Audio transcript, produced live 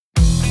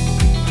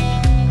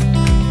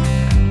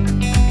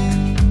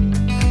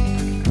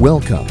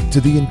Welcome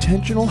to the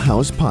Intentional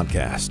House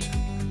Podcast.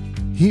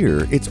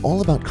 Here, it's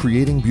all about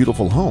creating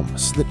beautiful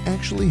homes that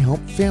actually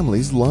help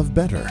families love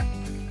better.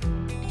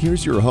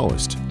 Here's your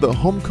host, the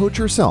home coach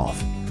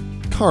herself,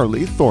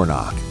 Carly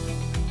Thornock.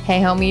 Hey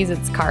homies,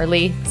 it's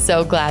Carly.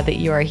 So glad that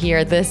you are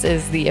here. This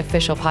is the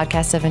official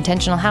podcast of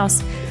Intentional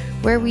House,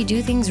 where we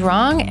do things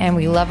wrong and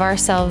we love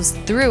ourselves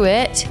through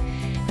it,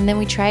 and then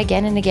we try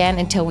again and again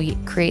until we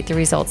create the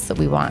results that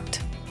we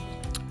want.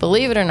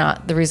 Believe it or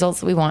not, the results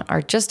that we want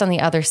are just on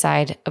the other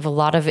side of a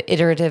lot of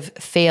iterative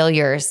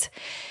failures.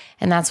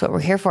 And that's what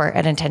we're here for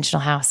at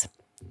Intentional House.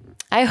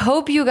 I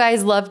hope you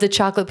guys loved the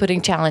chocolate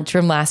pudding challenge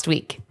from last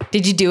week.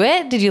 Did you do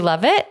it? Did you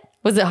love it?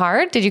 Was it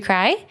hard? Did you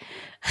cry?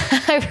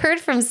 I've heard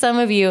from some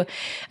of you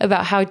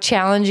about how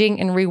challenging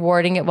and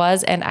rewarding it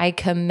was, and I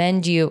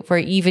commend you for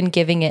even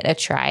giving it a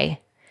try.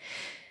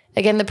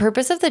 Again, the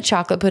purpose of the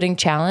chocolate pudding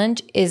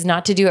challenge is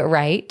not to do it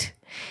right,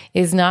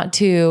 is not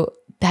to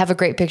have a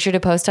great picture to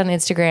post on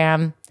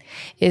Instagram,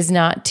 is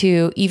not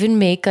to even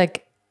make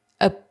like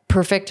a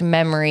perfect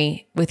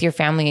memory with your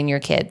family and your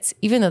kids,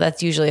 even though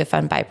that's usually a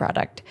fun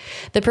byproduct.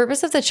 The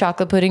purpose of the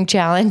chocolate pudding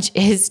challenge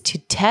is to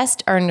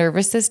test our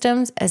nervous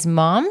systems as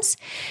moms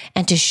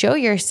and to show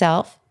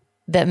yourself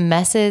that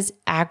messes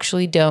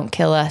actually don't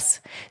kill us.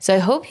 So I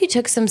hope you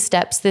took some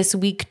steps this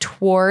week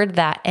toward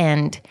that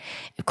end,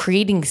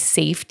 creating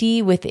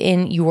safety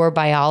within your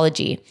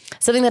biology.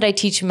 Something that I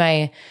teach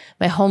my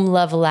home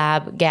love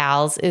lab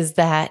gals is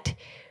that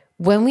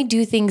when we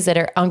do things that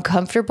are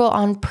uncomfortable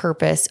on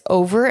purpose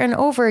over and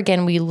over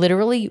again, we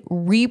literally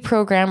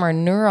reprogram our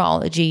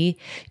neurology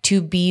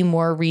to be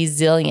more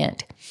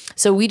resilient.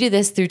 So we do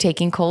this through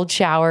taking cold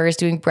showers,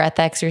 doing breath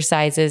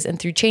exercises, and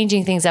through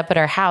changing things up at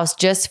our house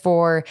just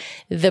for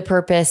the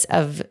purpose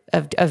of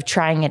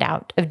trying it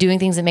out, of doing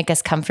things that make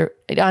us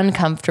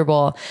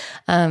uncomfortable,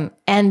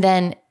 and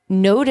then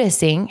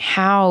noticing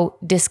how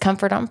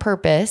discomfort on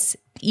purpose,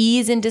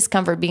 ease and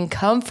discomfort, being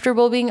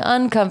comfortable, being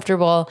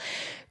uncomfortable,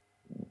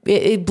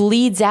 it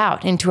bleeds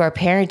out into our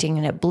parenting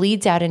and it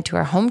bleeds out into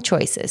our home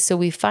choices. So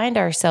we find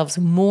ourselves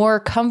more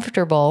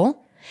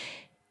comfortable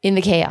in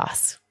the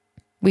chaos.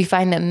 We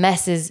find that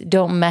messes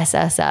don't mess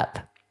us up.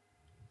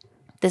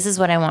 This is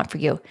what I want for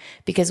you,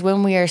 because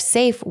when we are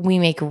safe, we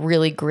make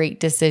really great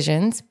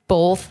decisions,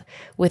 both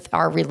with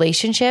our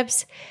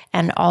relationships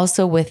and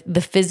also with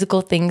the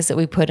physical things that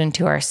we put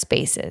into our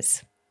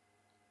spaces.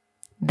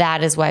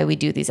 That is why we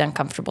do these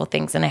uncomfortable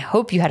things. And I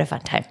hope you had a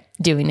fun time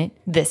doing it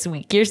this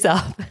week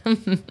yourself.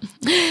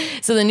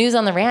 So the news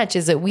on the ranch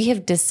is that we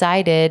have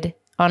decided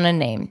on a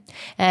name.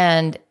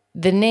 And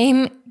the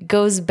name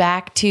goes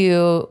back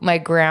to my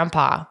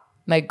grandpa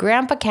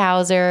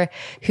Cowser,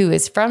 who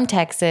is from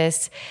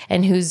Texas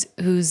and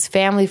whose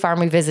family farm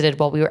we visited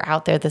while we were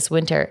out there this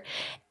winter.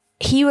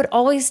 He would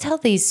always tell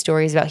these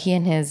stories about he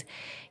and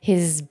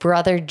his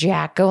brother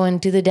Jack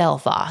going to the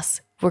Delphos.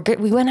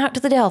 We went out to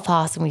the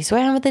Delphos and we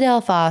swam at the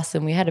Delphos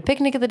and we had a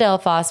picnic at the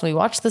Delphos and we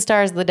watched the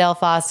stars of the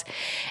Delphos.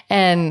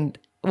 And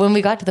when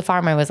we got to the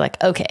farm, I was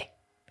like, okay,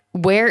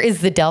 where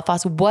is the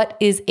Delphos? What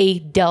is a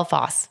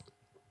Delphos?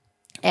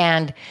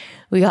 And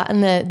we got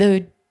in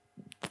the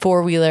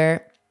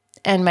four-wheeler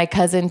and my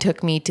cousin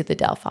took me to the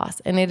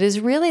Delphos. And it is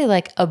really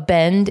like a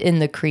bend in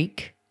the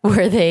creek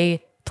where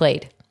they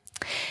played.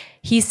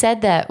 He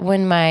said that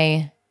when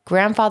my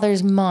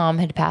grandfather's mom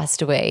had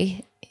passed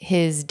away,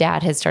 his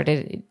dad had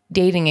started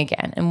dating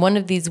again. And one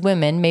of these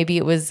women, maybe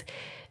it was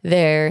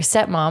their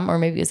stepmom, or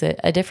maybe it was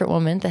a different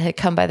woman that had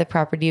come by the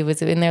property, was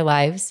in their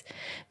lives.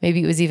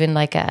 Maybe it was even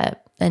like a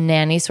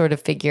nanny sort of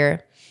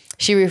figure.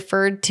 She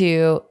referred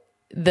to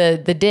the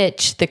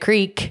ditch, the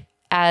creek,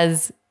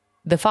 as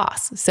the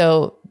fosse.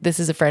 So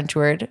this is a French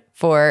word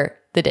for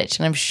the ditch,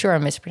 and I'm sure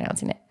I'm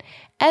mispronouncing it.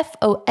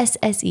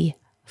 Fosse,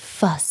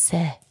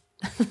 fosse.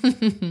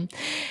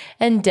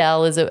 And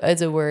Del is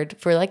a word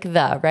for like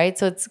the, right?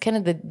 So it's kind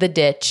of the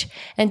ditch.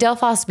 And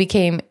Delphos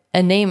became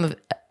a name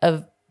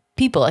of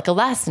people, like a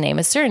last name,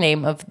 a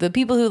surname of the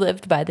people who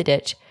lived by the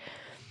ditch.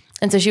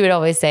 And so she would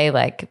always say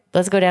like,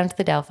 let's go down to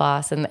the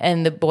Delphos.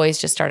 And the boys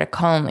just started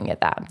calling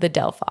it that, the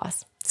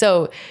Delphos.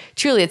 So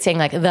truly it's saying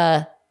like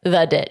the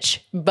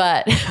ditch,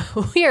 but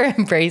we are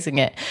embracing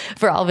it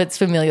for all of its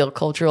familial,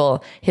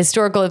 cultural,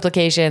 historical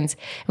implications.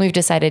 And we've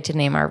decided to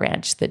name our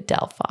ranch the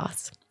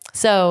Delphos.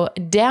 So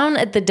down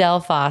at the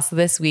Delphos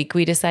this week,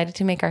 we decided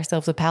to make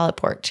ourselves a pallet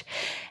porch.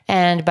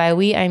 And by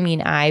we, I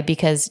mean I,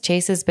 because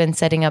Chase has been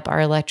setting up our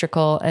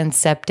electrical and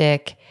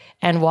septic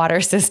and water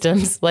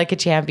systems like a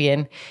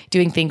champion,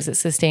 doing things that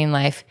sustain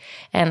life.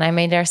 And I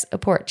made us a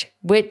porch,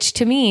 which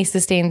to me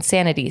sustains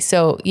sanity.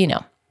 So,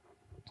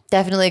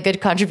 definitely a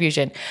good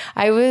contribution.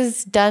 I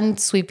was done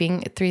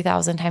sweeping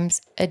 3,000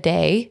 times a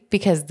day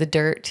because the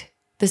dirt,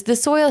 the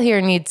soil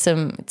here needs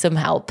some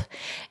help.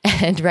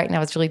 And right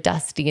now it's really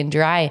dusty and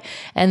dry.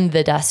 And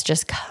the dust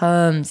just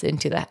comes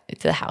into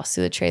the house,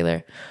 to the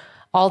trailer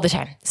all the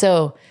time.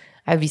 So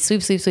I'd be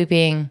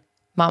sweeping,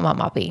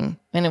 mopping,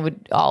 and it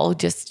would all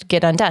just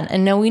get undone.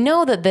 And now we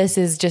know that this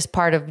is just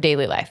part of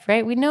daily life,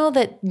 right? We know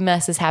that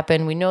messes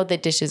happen. We know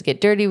that dishes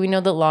get dirty. We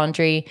know that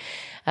laundry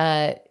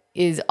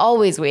is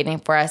always waiting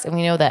for us. And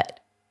we know that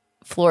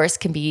floors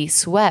can be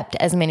swept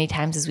as many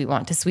times as we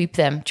want to sweep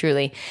them,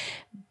 truly.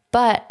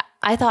 But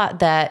I thought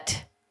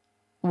that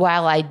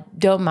while I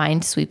don't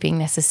mind sweeping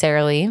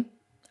necessarily,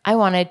 I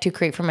wanted to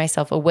create for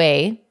myself a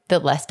way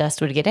that less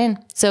dust would get in.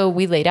 So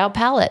we laid out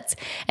pallets,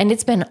 and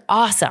it's been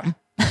awesome.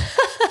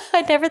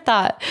 I never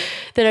thought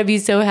that I'd be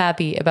so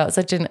happy about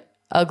such an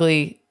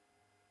ugly,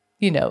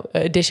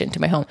 addition to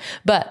my home.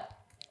 But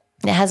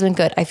it has been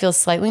good. I feel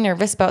slightly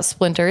nervous about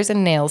splinters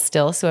and nails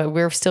still, so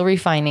we're still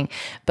refining.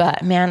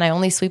 But man, I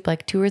only sweep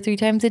like 2 or 3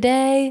 times a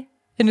day,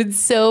 and it's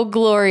so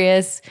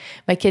glorious.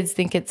 My kids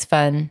think it's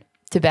fun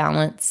to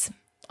balance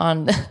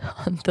on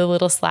the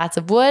little slats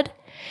of wood,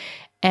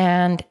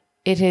 and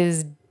it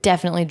has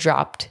definitely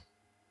dropped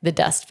the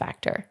dust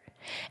factor.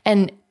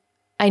 And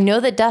I know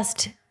that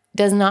dust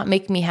does not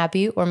make me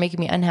happy or make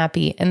me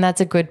unhappy. And that's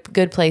a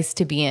good place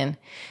to be in,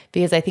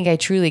 because I think I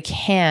truly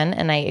can.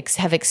 And I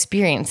have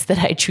experienced that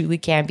I truly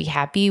can be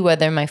happy,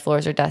 whether my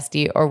floors are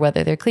dusty or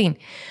whether they're clean.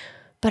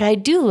 But I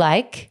do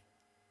like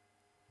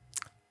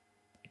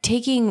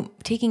taking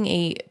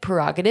a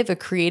prerogative, a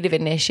creative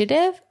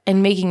initiative,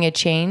 and making a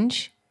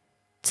change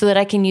so that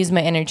I can use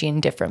my energy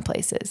in different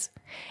places.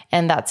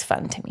 And that's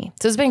fun to me.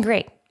 So it's been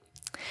great.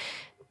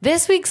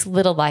 This week's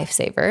little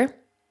lifesaver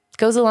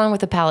goes along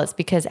with the pallets,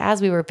 because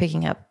as we were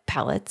picking up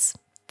pallets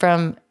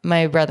from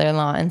my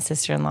brother-in-law and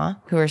sister-in-law,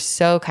 who are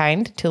so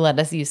kind to let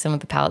us use some of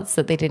the pallets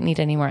that they didn't need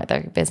anymore at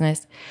their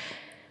business,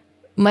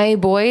 my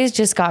boys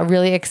just got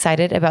really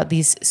excited about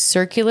these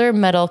circular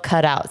metal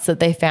cutouts that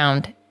they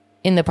found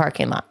in the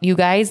parking lot. You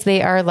guys,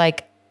 they are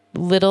like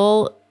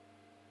little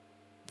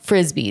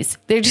Frisbees.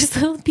 They're just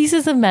little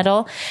pieces of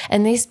metal,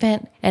 and they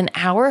spent an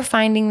hour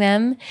finding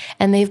them,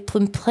 and they've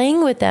been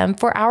playing with them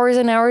for hours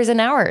and hours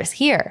and hours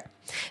here.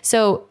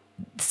 So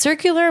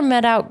circular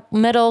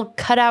metal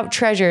cutout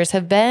treasures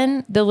have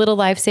been the little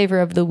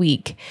lifesaver of the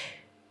week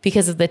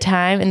because of the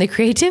time and the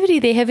creativity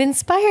they have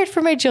inspired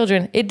for my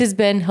children. It has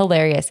been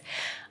hilarious.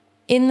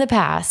 In the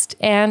past,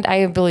 and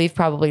I believe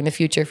probably in the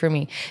future for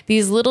me,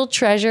 these little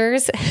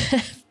treasures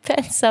have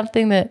been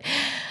something that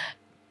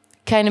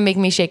kind of make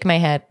me shake my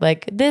head.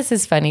 Like, this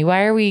is funny.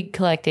 Why are we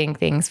collecting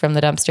things from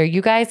the dumpster?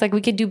 You guys, like,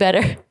 we could do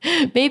better.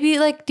 Maybe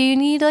do you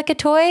need a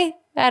toy?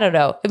 I don't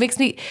know. It makes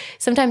me,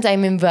 sometimes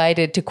I'm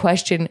invited to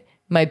question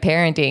my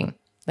parenting.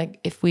 Like,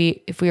 if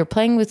we were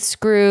playing with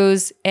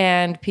screws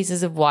and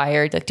pieces of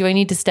wire, do I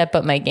need to step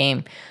up my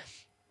game?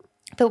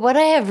 But what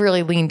I have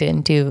really leaned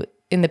into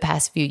in the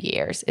past few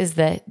years is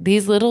that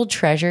these little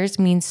treasures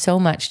mean so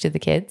much to the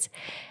kids,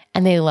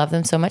 and they love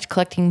them so much.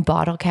 Collecting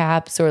bottle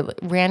caps or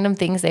random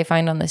things they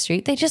find on the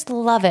street, they just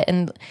love it.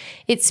 And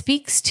it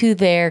speaks to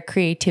their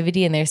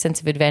creativity and their sense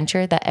of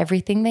adventure that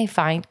everything they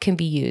find can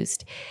be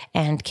used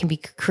and can be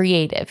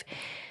creative.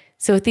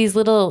 So with these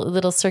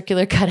little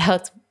circular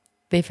cutouts,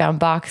 they found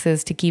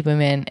boxes to keep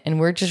them in, and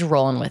we're just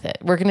rolling with it.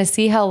 We're going to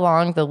see how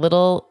long the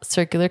little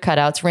circular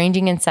cutouts,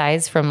 ranging in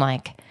size from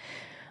I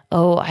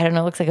don't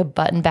know, looks like a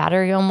button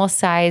battery almost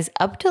size,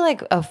 up to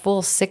a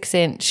full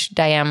 6-inch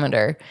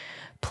diameter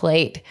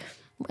plate.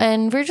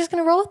 And we're just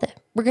going to roll with it.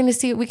 We're going to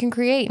see what we can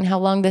create and how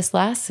long this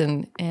lasts.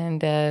 And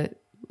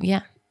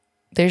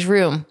there's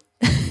room.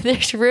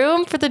 There's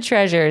room for the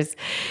treasures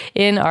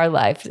in our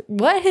life.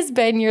 What has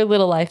been your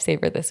little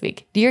lifesaver this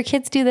week? Do your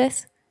kids do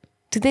this?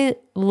 Do they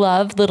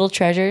love little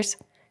treasures?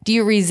 Do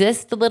you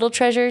resist the little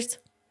treasures?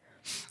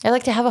 I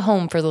like to have a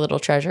home for the little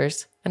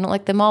treasures. I don't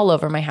like them all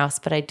over my house,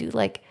 but I do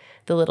like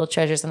the little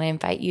treasures. And I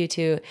invite you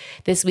to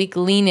this week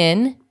lean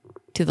in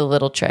to the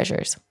little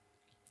treasures.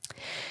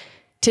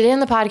 Today on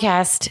the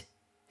podcast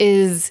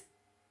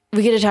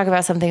we get to talk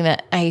about something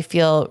that I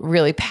feel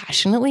really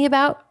passionately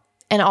about,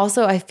 and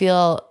also I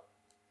feel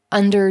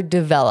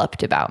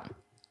underdeveloped about.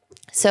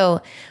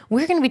 So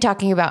we're going to be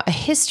talking about a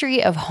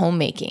history of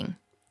homemaking.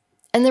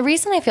 And the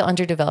reason I feel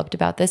underdeveloped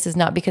about this is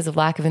not because of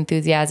lack of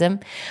enthusiasm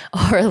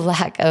or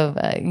lack of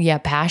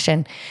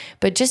passion,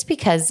 but just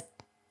because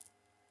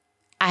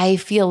I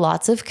feel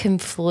lots of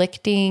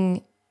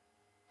conflicting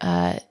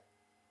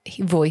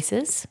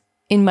voices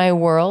in my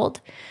world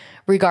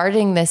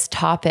regarding this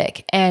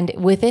topic, and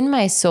within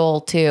my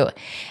soul too.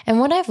 And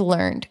what I've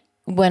learned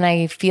when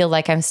I feel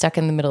like I'm stuck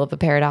in the middle of a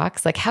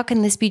paradox, like how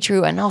can this be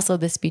true and also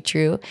this be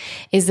true,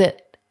 is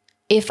that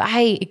if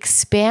I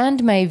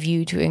expand my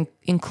view to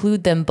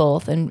include them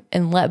both and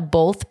let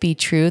both be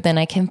true, then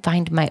I can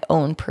find my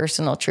own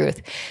personal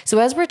truth. So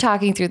as we're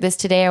talking through this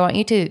today, I want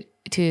you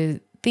to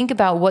think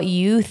about what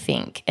you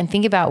think, and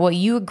think about what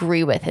you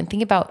agree with, and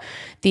think about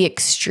the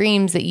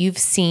extremes that you've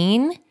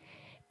seen.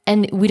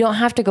 And we don't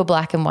have to go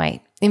black and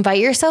white. Invite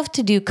yourself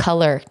to do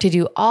color, to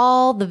do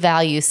all the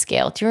value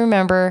scale. Do you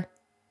remember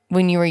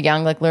when you were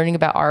young, like learning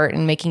about art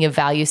and making a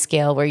value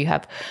scale where you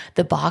have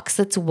the box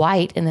that's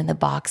white and then the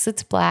box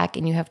that's black,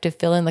 and you have to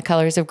fill in the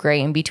colors of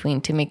gray in between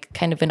to make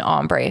kind of an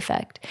ombre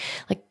effect.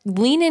 Like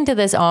lean into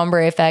this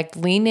ombre effect,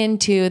 lean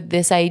into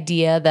this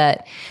idea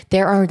that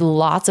there are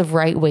lots of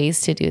right ways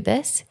to do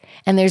this.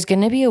 And there's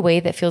going to be a way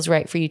that feels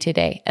right for you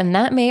today. And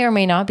that may or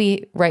may not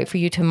be right for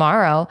you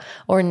tomorrow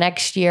or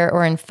next year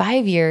or in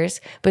 5 years,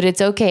 but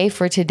it's okay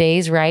for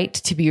today's right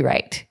to be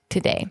right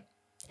today.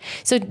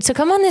 So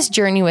come on this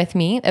journey with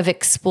me of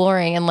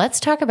exploring, and let's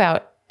talk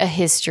about a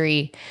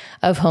history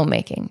of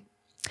homemaking.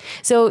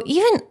 So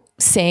even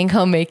saying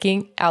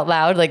homemaking out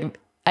loud, like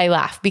I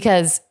laugh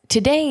because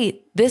today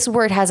this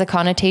word has a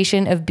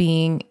connotation of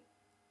being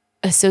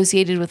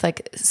associated with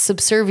like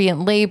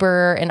subservient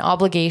labor and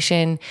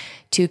obligation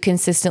to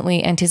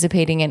consistently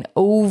anticipating and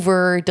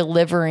over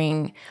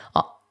delivering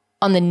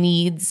on the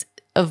needs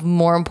of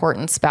more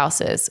important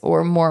spouses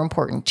or more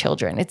important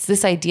children. It's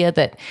this idea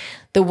that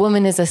the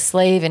woman is a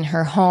slave in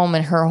her home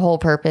and her whole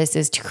purpose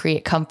is to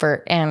create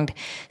comfort and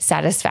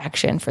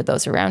satisfaction for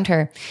those around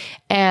her.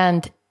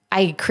 And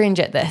I cringe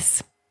at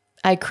this.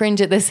 I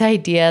cringe at this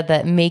idea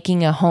that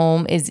making a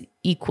home is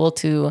equal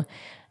to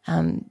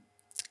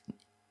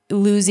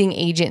losing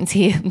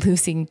agency,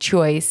 losing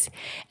choice,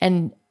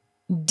 and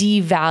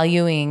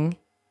devaluing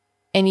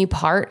any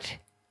part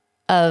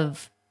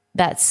of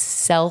that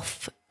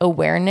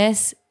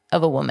self-awareness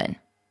of a woman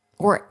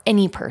or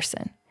any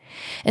person.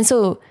 And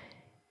so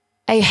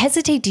I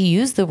hesitate to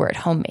use the word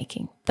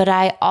homemaking, but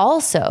I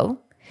also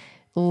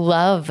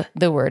love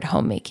the word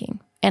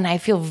homemaking. And I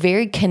feel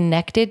very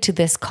connected to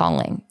this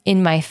calling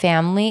in my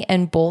family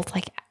and both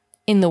like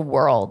in the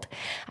world.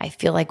 I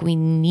feel like we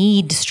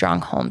need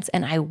strong homes,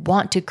 and I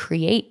want to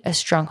create a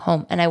strong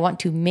home, and I want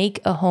to make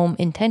a home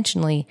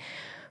intentionally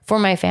for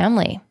my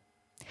family.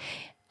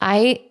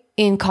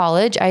 In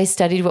college, I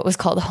studied what was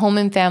called home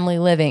and family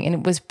living, and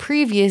it was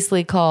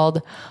previously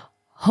called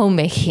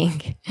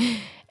homemaking.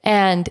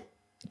 And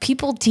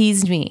people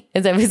teased me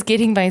as I was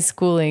getting my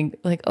schooling,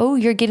 like, oh,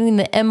 you're getting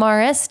the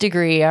MRS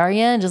degree, are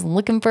you? Just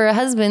looking for a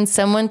husband,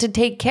 someone to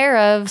take care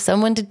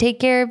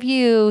of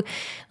you.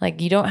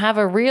 Like, you don't have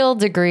a real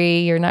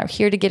degree. You're not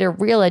here to get a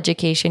real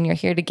education. You're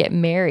here to get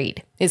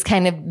married is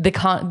kind of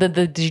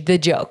the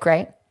joke,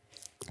 right?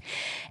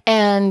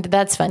 And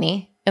that's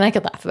funny. And I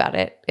could laugh about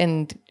it.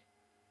 And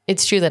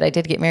it's true that I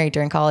did get married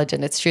during college,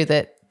 and it's true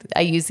that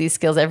I use these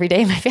skills every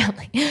day in my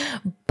family.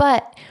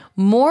 But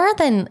more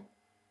than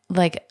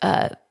like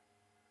a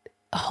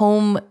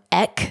home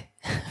ec,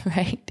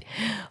 right?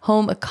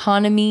 Home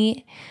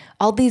economy,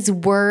 all these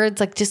words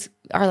like just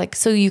are like,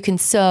 so you can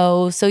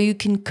sew, so you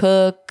can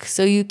cook,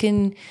 so you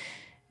can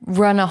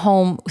run a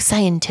home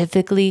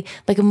scientifically,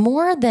 like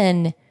more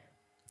than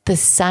the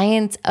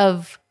science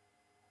of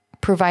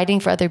providing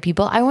for other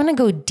people. I want to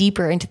go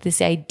deeper into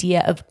this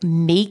idea of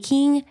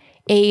making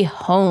a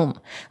home.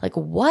 Like,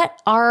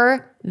 what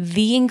are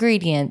the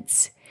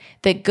ingredients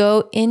that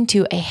go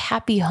into a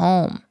happy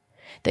home,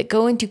 that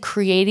go into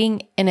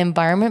creating an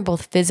environment,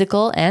 both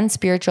physical and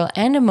spiritual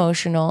and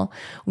emotional,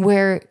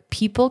 where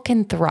people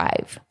can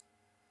thrive?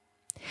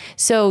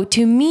 So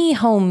to me,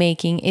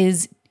 homemaking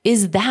is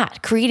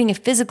that creating a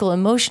physical,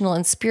 emotional,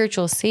 and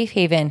spiritual safe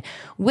haven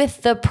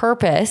with the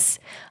purpose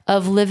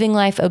of living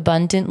life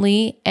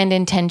abundantly and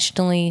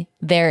intentionally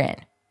therein.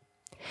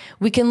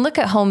 We can look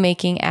at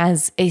homemaking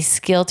as a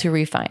skill to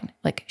refine.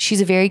 Like,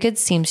 she's a very good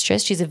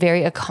seamstress. She's a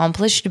very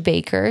accomplished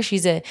baker.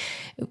 She's a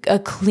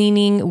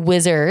cleaning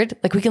wizard.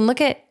 Like, we can look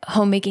at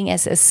homemaking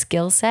as a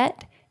skill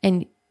set,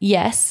 and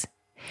yes,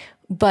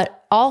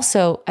 but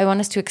also I want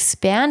us to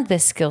expand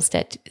this skill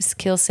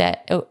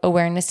set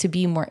awareness to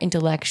be more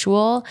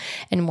intellectual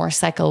and more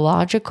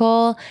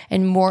psychological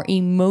and more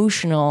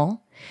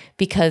emotional,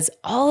 because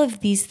all of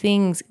these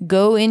things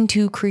go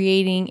into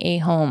creating a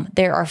home.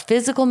 There are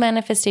physical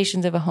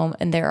manifestations of a home,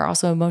 and there are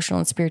also emotional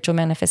and spiritual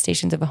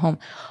manifestations of a home.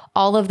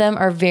 All of them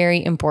are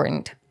very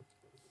important.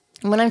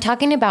 When I'm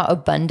talking about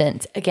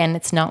abundance, again,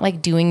 it's not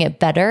like doing it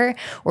better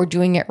or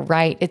doing it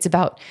right. It's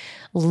about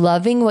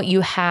loving what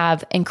you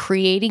have and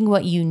creating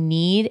what you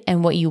need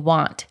and what you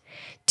want.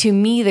 To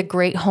me, the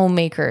great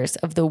homemakers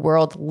of the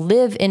world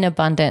live in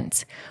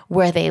abundance,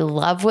 where they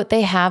love what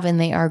they have and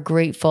they are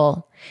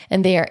grateful,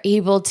 and they are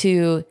able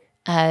to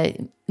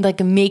like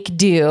make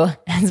do,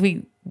 as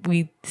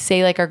we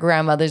say, like our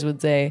grandmothers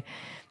would say,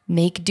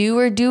 make do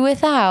or do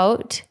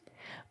without,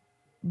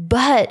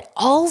 but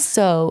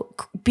also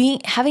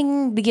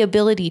having the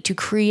ability to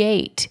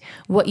create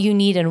what you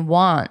need and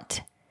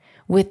want,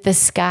 with the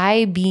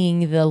sky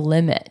being the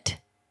limit.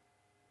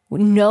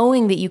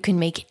 Knowing that you can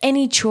make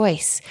any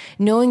choice,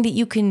 knowing that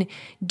you can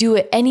do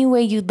it any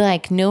way you'd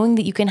like, knowing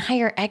that you can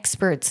hire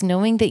experts,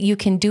 knowing that you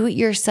can do it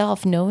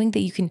yourself, knowing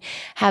that you can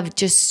have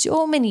just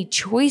so many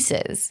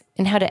choices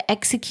in how to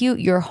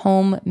execute your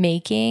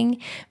homemaking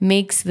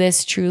makes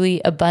this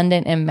truly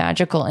abundant and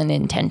magical and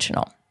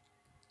intentional.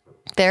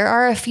 There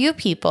are a few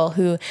people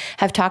who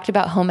have talked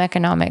about home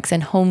economics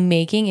and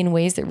homemaking in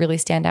ways that really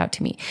stand out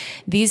to me.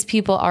 These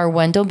people are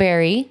Wendell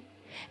Berry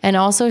and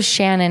also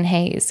Shannon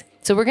Hayes.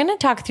 So we're going to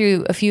talk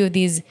through a few of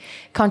these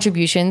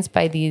contributions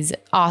by these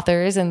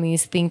authors and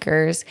these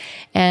thinkers,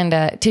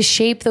 and to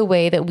shape the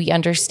way that we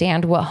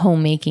understand what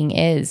homemaking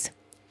is.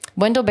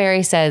 Wendell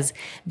Berry says,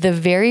 the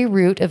very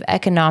root of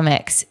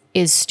economics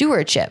is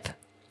stewardship,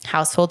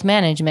 household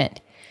management.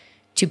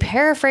 To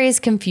paraphrase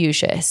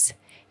Confucius,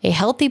 a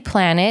healthy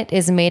planet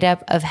is made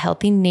up of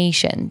healthy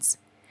nations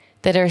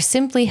that are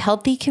simply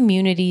healthy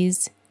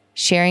communities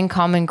sharing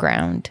common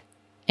ground,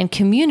 and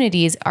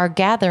communities are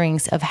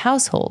gatherings of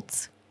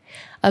households.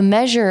 A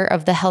measure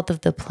of the health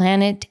of the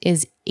planet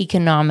is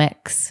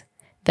economics,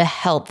 the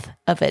health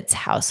of its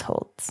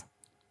households.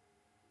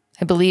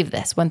 I believe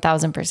this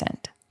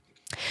 1000%.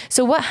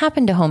 So what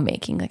happened to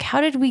homemaking? Like,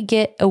 how did we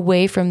get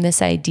away from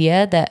this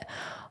idea that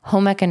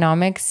home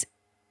economics,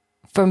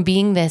 from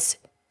being this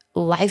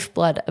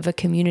lifeblood of a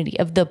community,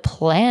 of the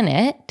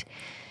planet,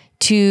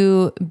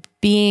 to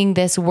being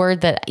this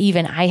word that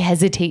even I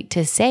hesitate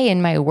to say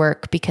in my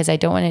work because I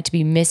don't want it to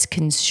be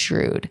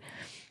misconstrued?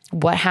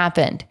 What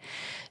happened?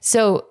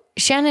 So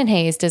Shannon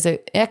Hayes does an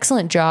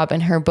excellent job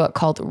in her book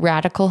called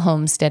Radical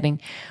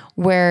Homesteading,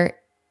 where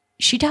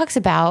she talks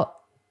about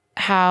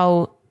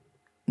how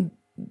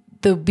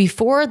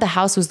before the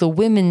house was the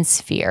women's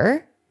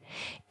sphere,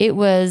 it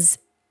was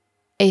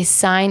a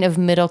sign of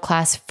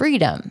middle-class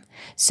freedom.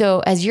 So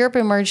as Europe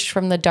emerged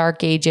from the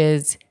Dark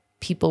Ages,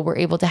 people were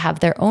able to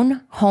have their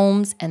own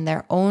homes and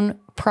their own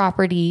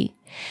property.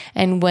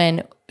 And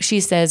when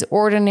she says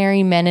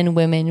ordinary men and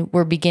women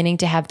were beginning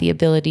to have the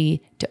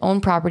ability to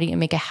own property and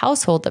make a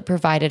household that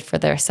provided for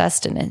their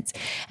sustenance,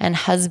 and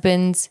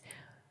husbands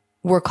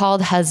were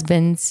called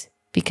husbands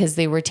because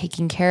they were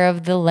taking care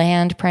of the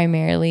land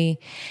primarily,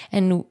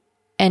 and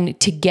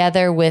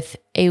together with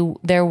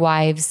their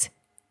wives,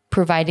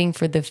 providing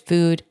for the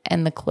food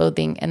and the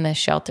clothing and the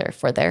shelter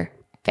for their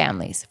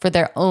families, for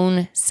their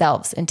own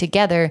selves. And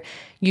together,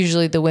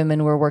 usually the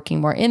women were working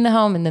more in the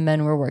home and the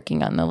men were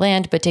working on the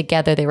land, but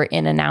together they were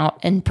in and out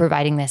and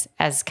providing this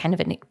as kind of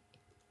an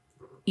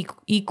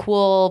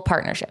equal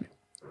partnership.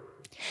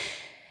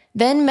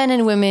 Then men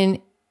and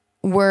women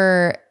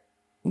were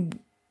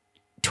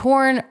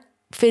torn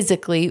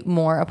physically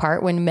more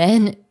apart when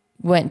men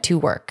went to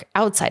work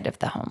outside of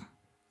the home.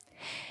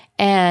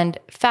 And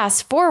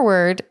fast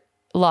forward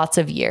lots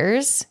of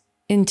years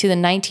into the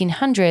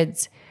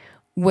 1900s,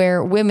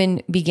 where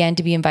women began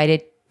to be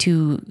invited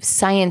to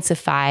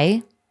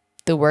scienceify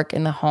the work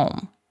in the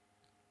home.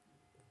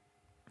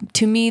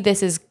 To me,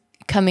 this is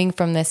coming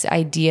from this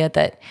idea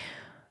that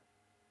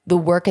the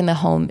work in the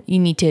home, you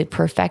need to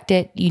perfect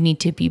it, you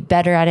need to be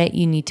better at it,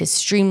 you need to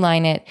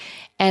streamline it.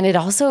 And it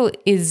also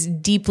is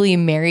deeply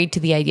married to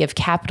the idea of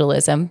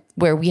capitalism,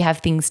 where we have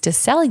things to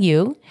sell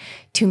you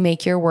to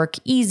make your work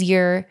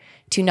easier,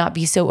 to not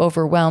be so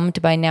overwhelmed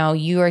by now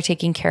you are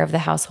taking care of the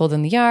household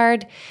and the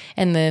yard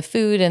and the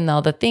food and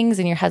all the things,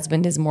 and your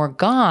husband is more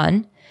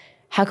gone.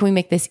 How can we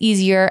make this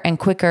easier and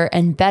quicker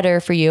and better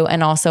for you?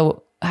 And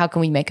also, how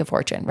can we make a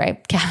fortune,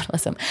 right?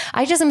 Capitalism.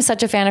 I just am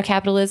such a fan of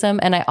capitalism.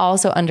 And I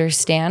also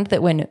understand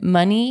that when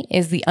money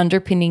is the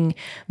underpinning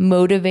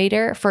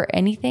motivator for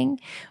anything,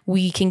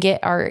 we can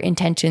get our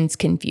intentions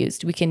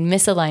confused. We can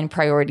misalign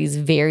priorities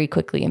very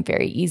quickly and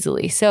very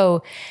easily.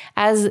 So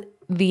as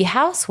the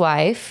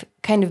housewife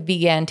kind of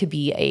began to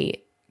be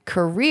a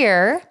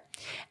career,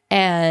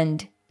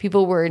 and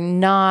people were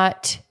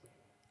not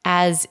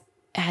as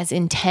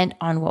intent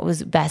on what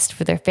was best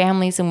for their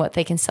families and what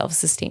they can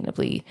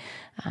self-sustainably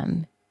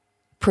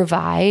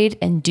provide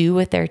and do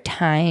with their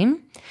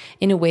time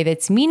in a way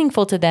that's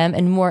meaningful to them,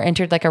 and more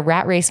entered like a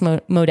rat race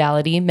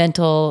modality,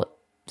 mental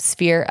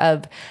sphere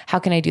of how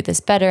can I do this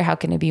better? How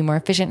can I be more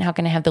efficient? How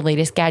can I have the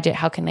latest gadget?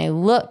 How can I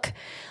look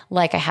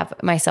like I have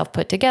myself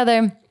put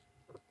together?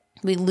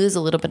 We lose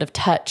a little bit of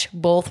touch,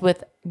 both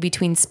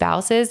between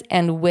spouses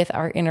and with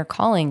our inner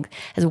calling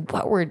as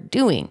what we're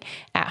doing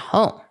at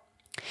home.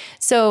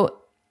 So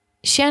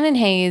Shannon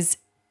Hayes,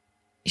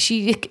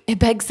 she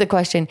begs the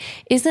question,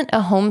 isn't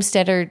a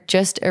homesteader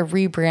just a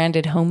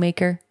rebranded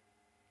homemaker?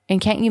 And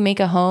can't you make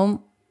a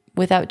home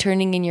without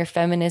turning in your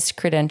feminist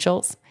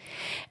credentials?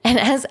 And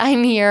as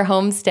I'm here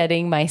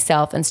homesteading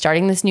myself and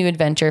starting this new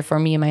adventure for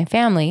me and my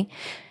family,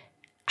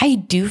 I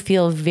do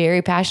feel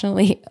very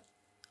passionately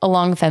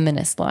along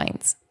feminist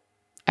lines.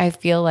 I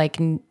feel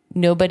like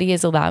nobody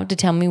is allowed to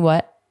tell me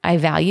what I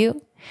value,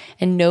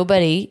 and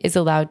nobody is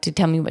allowed to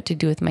tell me what to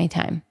do with my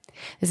time.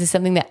 This is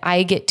something that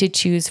I get to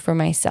choose for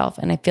myself.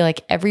 And I feel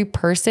like every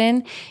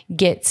person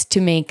gets to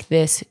make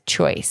this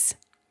choice.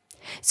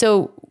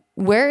 So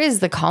where is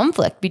the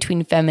conflict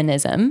between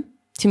feminism,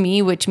 to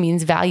me, which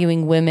means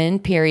valuing women,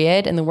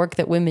 period, and the work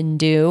that women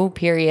do,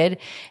 period,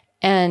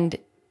 and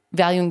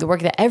valuing the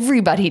work that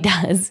everybody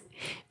does,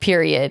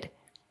 period?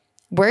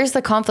 Where's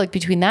the conflict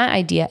between that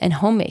idea and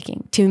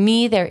homemaking? To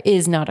me, there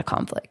is not a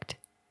conflict.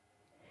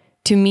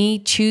 To me,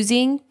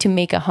 choosing to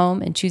make a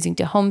home and choosing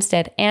to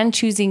homestead and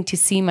choosing to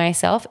see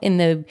myself in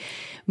the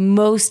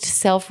most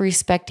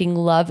self-respecting,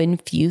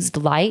 love-infused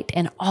light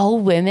and all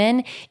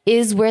women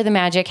is where the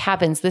magic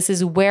happens. This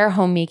is where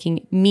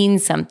homemaking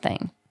means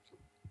something.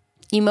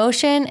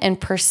 Emotion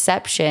and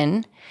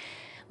perception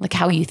like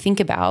how you think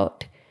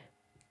about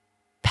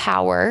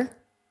power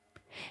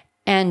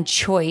and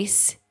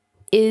choice,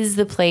 is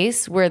the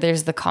place where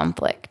there's the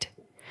conflict.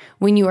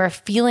 When you are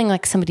feeling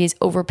like somebody is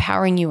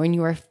overpowering you and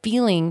you are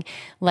feeling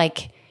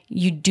like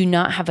you do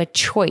not have a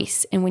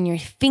choice, and when you're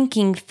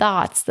thinking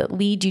thoughts that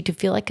lead you to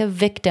feel like a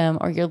victim,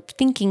 or you're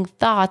thinking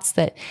thoughts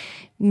that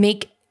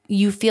make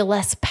you feel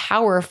less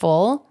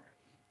powerful,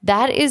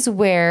 that is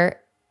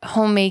where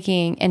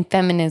homemaking and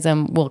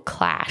feminism will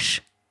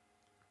clash.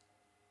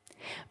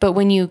 But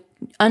when you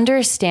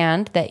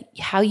understand that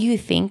how you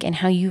think and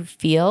how you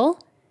feel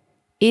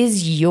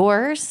is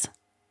yours,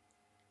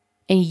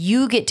 and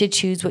you get to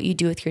choose what you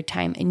do with your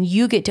time, and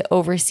you get to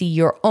oversee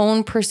your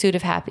own pursuit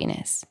of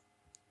happiness,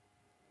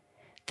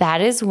 that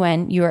is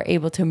when you are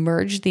able to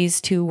merge these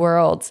two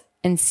worlds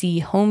and see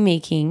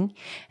homemaking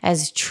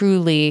as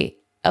truly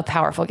a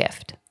powerful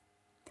gift.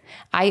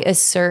 I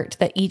assert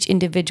that each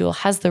individual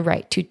has the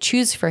right to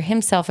choose for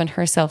himself and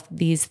herself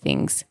these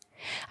things.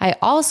 I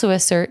also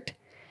assert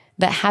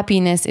that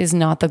happiness is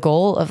not the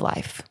goal of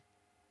life.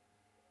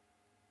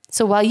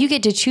 So while you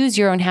get to choose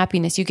your own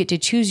happiness, you get to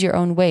choose your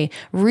own way,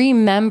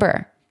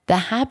 remember the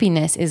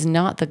happiness is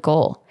not the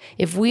goal.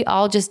 If we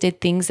all just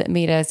did things that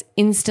made us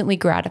instantly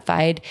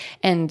gratified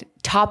and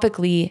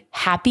topically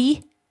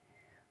happy,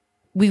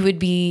 we would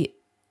be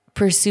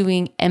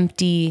pursuing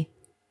empty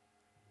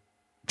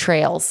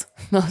trails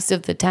most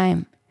of the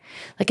time.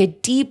 Like a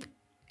deep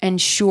and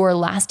sure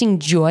lasting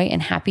joy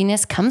and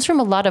happiness comes from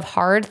a lot of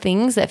hard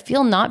things that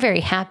feel not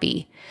very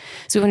happy.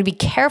 So we want to be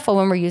careful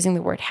when we're using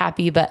the word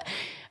happy, but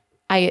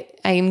I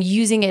am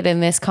using it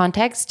in this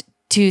context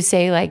to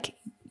say like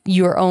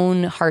your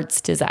own heart's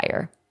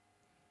desire.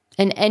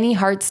 And any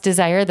heart's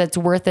desire that's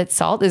worth its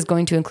salt is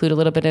going to include a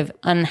little bit of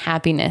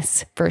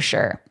unhappiness for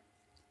sure.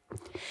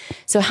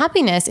 So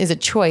happiness is a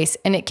choice,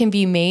 and it can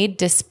be made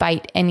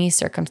despite any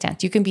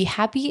circumstance. You can be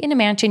happy in a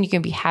mansion. You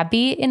can be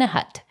happy in a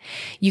hut.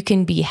 You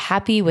can be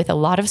happy with a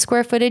lot of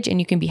square footage, and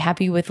you can be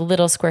happy with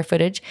little square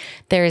footage.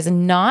 There is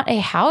not a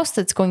house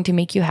that's going to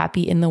make you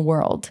happy in the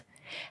world.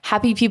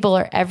 Happy people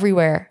are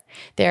everywhere.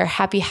 There are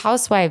happy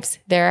housewives.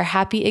 There are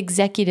happy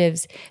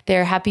executives.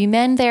 There are happy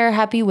men. There are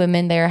happy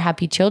women. There are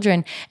happy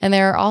children. And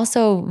there are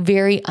also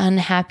very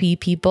unhappy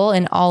people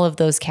in all of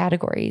those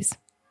categories.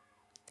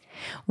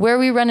 Where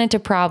we run into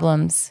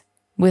problems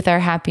with our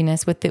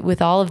happiness,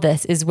 with all of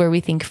this, is where we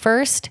think,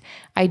 first,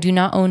 I do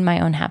not own my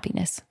own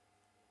happiness.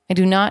 I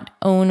do not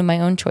own my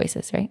own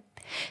choices, right?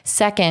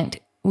 Second,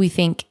 we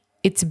think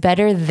it's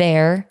better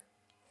there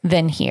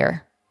than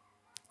here.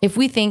 If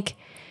we think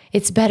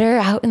it's better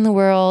out in the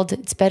world,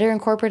 it's better in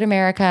corporate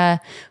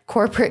America,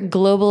 corporate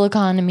global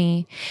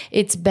economy,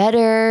 it's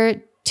better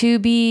to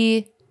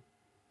be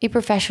a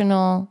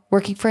professional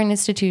working for an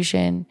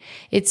institution,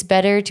 it's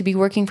better to be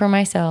working for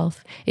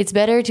myself, it's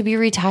better to be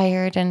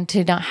retired and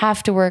to not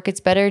have to work, it's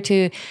better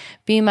to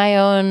be my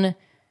own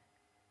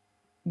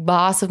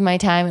boss of my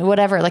time,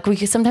 whatever. Like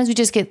sometimes we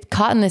just get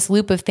caught in this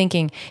loop of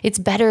thinking it's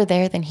better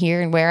there than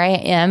here, and where I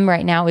am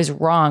right now is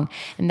wrong.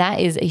 And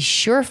that is a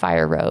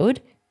surefire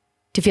road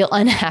to feel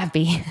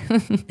unhappy.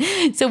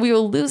 So we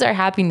will lose our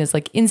happiness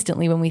like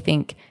instantly when we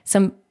think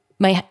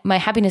my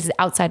happiness is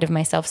outside of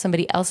myself.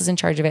 Somebody else is in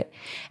charge of it.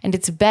 And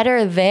it's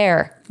better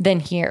there than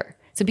here.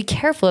 So be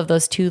careful of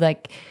those two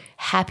like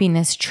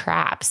happiness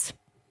traps.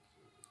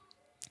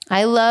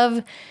 I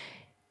love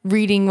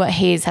reading what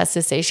Hayes has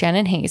to say,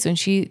 Shannon Hayes, when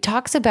she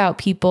talks about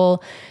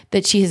people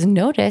that she has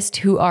noticed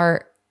who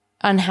are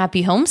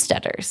unhappy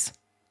homesteaders,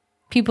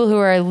 people who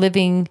are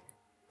living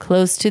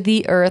close to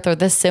the earth or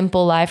the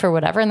simple life or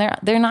whatever, and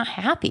they're not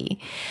happy.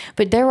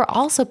 But there were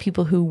also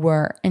people who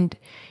were, and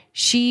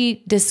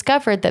she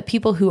discovered that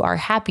people who are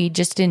happy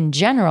just in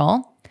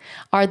general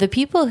are the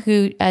people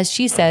who, as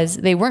she says,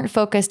 they weren't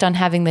focused on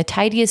having the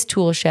tidiest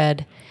tool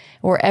shed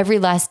or every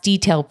last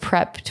detail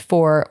prepped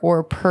for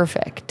or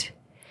perfect.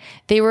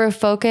 They were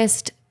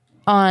focused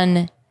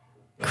on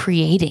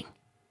creating.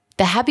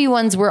 The happy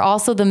ones were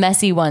also the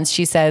messy ones,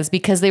 she says,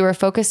 because they were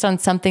focused on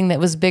something that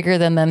was bigger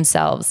than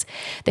themselves.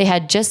 They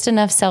had just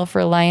enough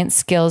self-reliance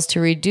skills to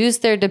reduce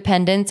their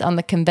dependence on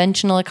the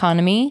conventional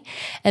economy,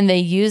 and they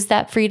used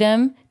that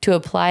freedom to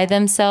apply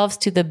themselves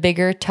to the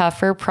bigger,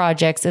 tougher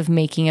projects of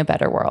making a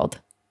better world.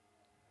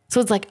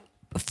 So it's like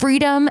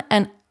freedom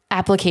and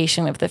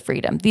application of the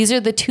freedom. These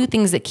are the two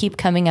things that keep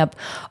coming up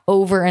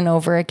over and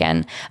over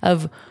again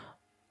of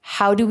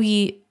how do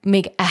we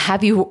make a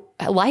happy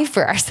life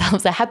for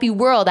ourselves, a happy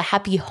world, a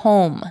happy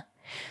home.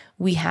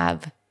 We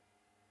have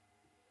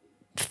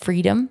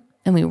freedom,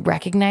 and we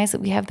recognize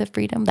that we have the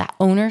freedom, that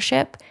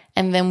ownership,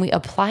 and then we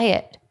apply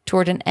it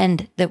toward an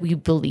end that we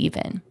believe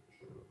in.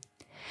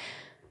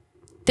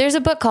 There's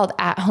a book called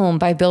At Home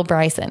by Bill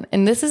Bryson,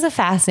 and this is a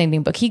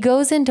fascinating book. He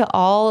goes into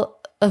all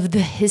of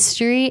the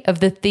history of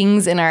the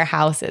things in our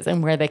houses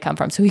and where they come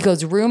from. So he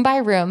goes room by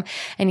room,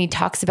 and he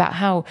talks about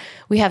how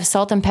we have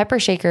salt and pepper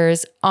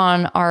shakers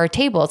on our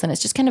tables, and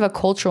it's just kind of a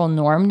cultural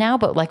norm now,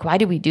 but like, why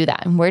do we do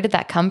that? And where did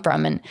that come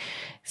from? And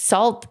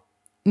salt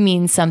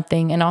means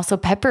something, and also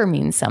pepper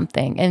means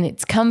something. And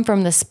it's come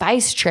from the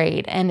spice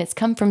trade, and it's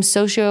come from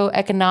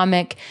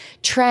socioeconomic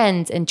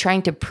trends and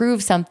trying to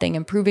prove something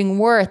and proving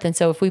worth. And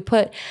so if we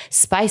put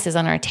spices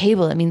on our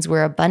table, it means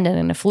we're abundant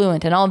and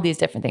affluent and all of these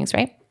different things,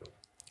 right?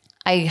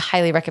 I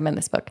highly recommend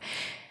this book.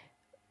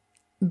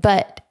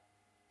 But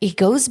it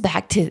goes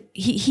back to,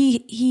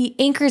 he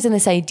anchors in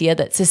this idea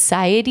that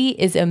society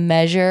is a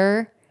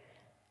measure,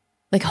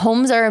 like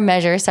homes are a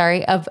measure,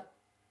 of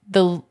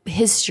the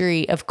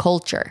history of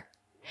culture.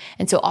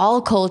 And so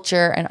all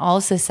culture and all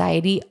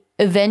society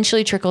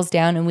eventually trickles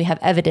down, and we have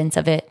evidence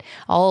of it.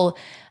 All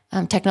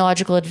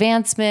technological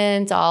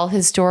advancements, all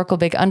historical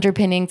big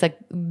underpinnings,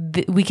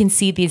 we can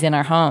see these in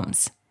our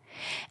homes.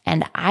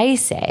 And I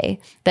say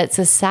that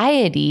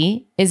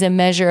society is a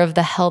measure of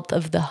the health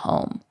of the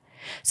home.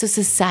 So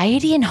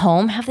society and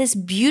home have this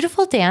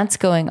beautiful dance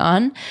going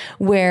on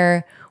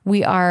where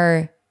we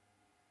are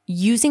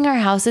using our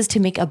houses to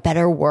make a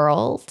better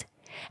world,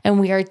 and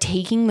we are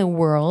taking the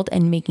world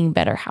and making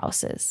better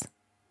houses.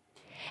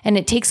 And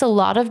it takes a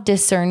lot of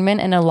discernment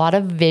and a lot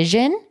of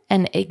vision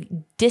and a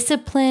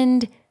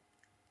disciplined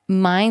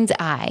mind's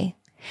eye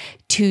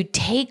to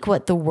take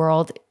what the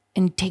world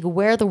and take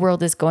where the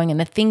world is going and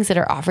the things that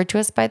are offered to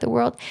us by the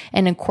world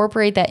and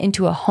incorporate that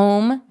into a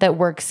home that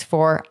works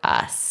for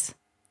us.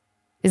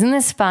 Isn't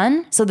this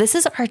fun? So this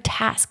is our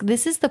task.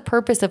 This is the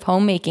purpose of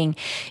homemaking.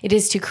 It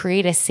is to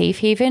create a safe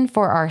haven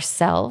for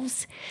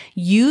ourselves,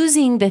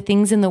 using the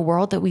things in the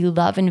world that we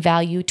love and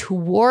value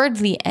toward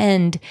the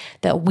end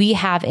that we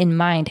have in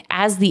mind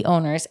as the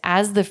owners,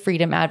 as the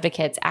freedom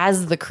advocates,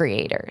 as the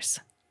creators.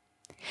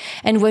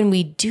 And when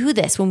we do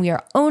this, when we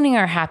are owning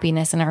our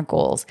happiness and our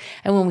goals,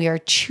 and when we are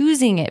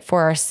choosing it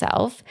for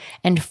ourselves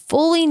and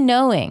fully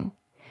knowing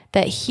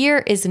that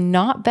here is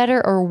not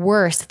better or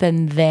worse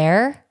than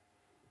there,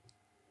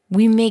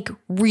 we make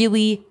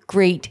really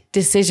great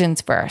decisions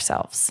for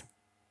ourselves.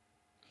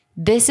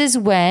 This is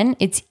when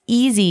it's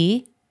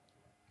easy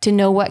to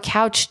know what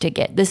couch to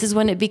get. This is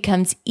when it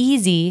becomes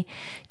easy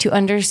to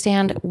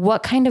understand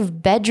what kind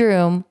of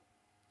bedroom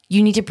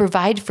you need to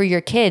provide for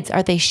your kids.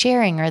 Are they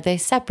sharing? Are they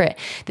separate?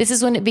 This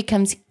is when it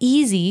becomes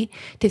easy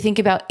to think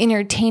about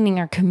entertaining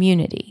our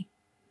community.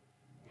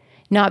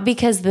 Not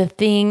because the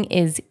thing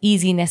is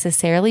easy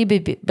necessarily,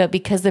 but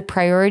because the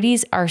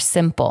priorities are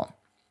simple.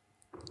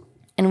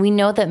 And we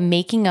know that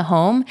making a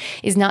home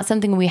is not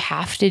something we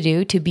have to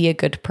do to be a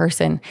good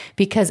person,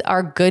 because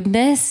our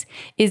goodness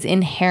is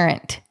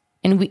inherent.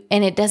 And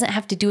it doesn't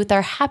have to do with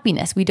our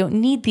happiness. We don't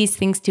need these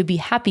things to be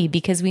happy,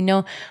 because we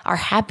know our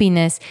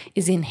happiness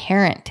is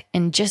inherent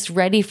and just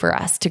ready for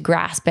us to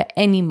grasp at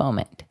any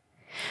moment.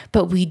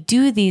 But we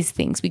do these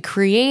things. We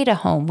create a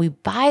home. We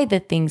buy the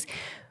things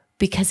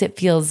because it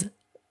feels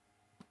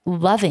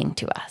loving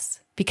to us,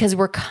 because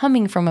we're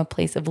coming from a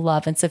place of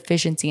love and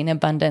sufficiency and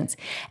abundance.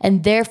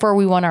 And therefore,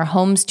 we want our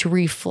homes to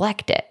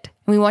reflect it.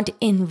 We want to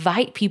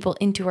invite people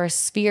into our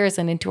spheres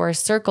and into our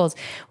circles.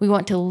 We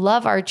want to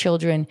love our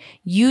children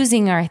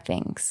using our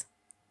things.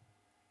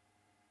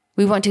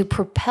 We want to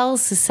propel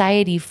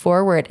society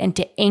forward and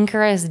to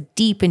anchor us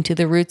deep into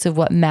the roots of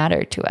what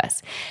matter to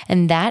us.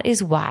 And that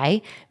is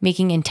why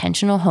making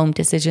intentional home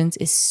decisions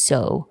is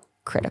so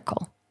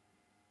critical.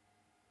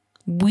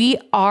 We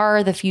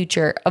are the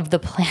future of the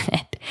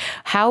planet.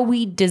 How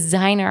we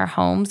design our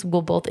homes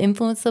will both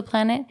influence the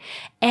planet,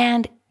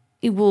 and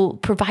it will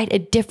provide a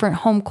different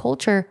home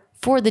culture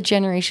for the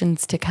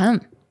generations to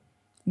come,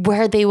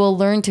 where they will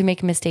learn to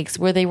make mistakes,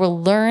 where they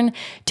will learn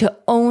to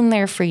own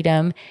their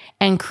freedom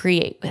and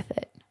create with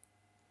it.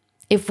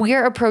 If we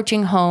are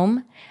approaching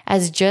home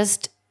as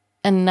just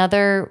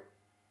another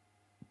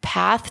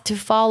path to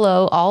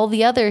follow all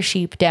the other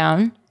sheep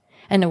down,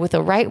 and with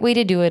a right way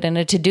to do it and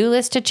a to-do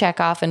list to check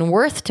off and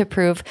worth to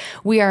prove,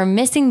 we are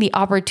missing the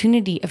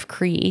opportunity of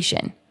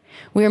creation.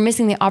 We are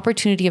missing the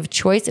opportunity of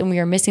choice, and we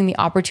are missing the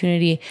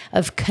opportunity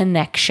of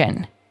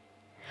connection.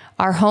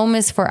 Our home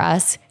is for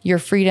us. Your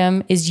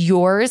freedom is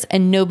yours,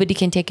 and nobody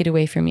can take it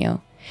away from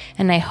you.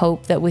 And I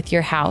hope that with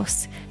your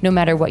house, no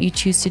matter what you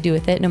choose to do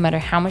with it, no matter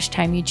how much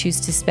time you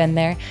choose to spend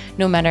there,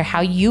 no matter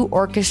how you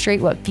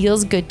orchestrate what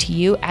feels good to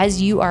you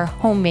as you are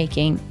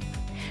homemaking,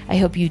 I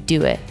hope you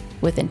do it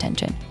with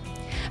intention.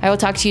 I will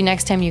talk to you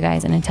next time, you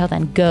guys. And until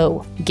then,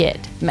 go get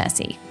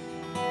messy.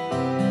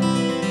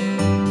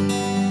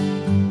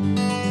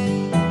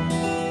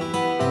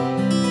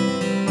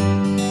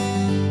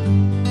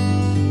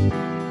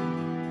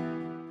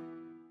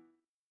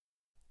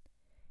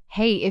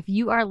 Hey, if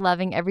you are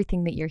loving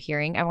everything that you're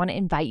hearing, I want to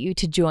invite you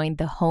to join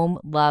the Home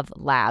Love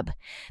Lab.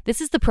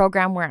 This is the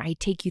program where I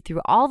take you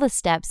through all the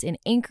steps in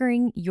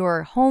anchoring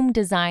your home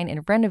design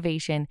and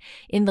renovation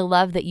in the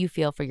love that you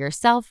feel for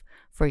yourself,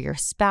 for your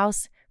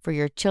spouse, for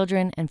your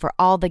children, and for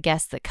all the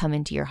guests that come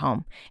into your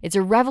home. It's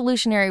a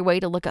revolutionary way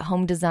to look at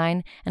home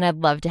design, and I'd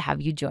love to have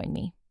you join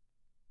me.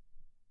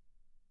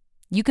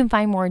 You can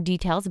find more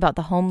details about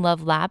the Home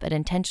Love Lab at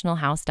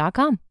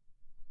intentionalhouse.com.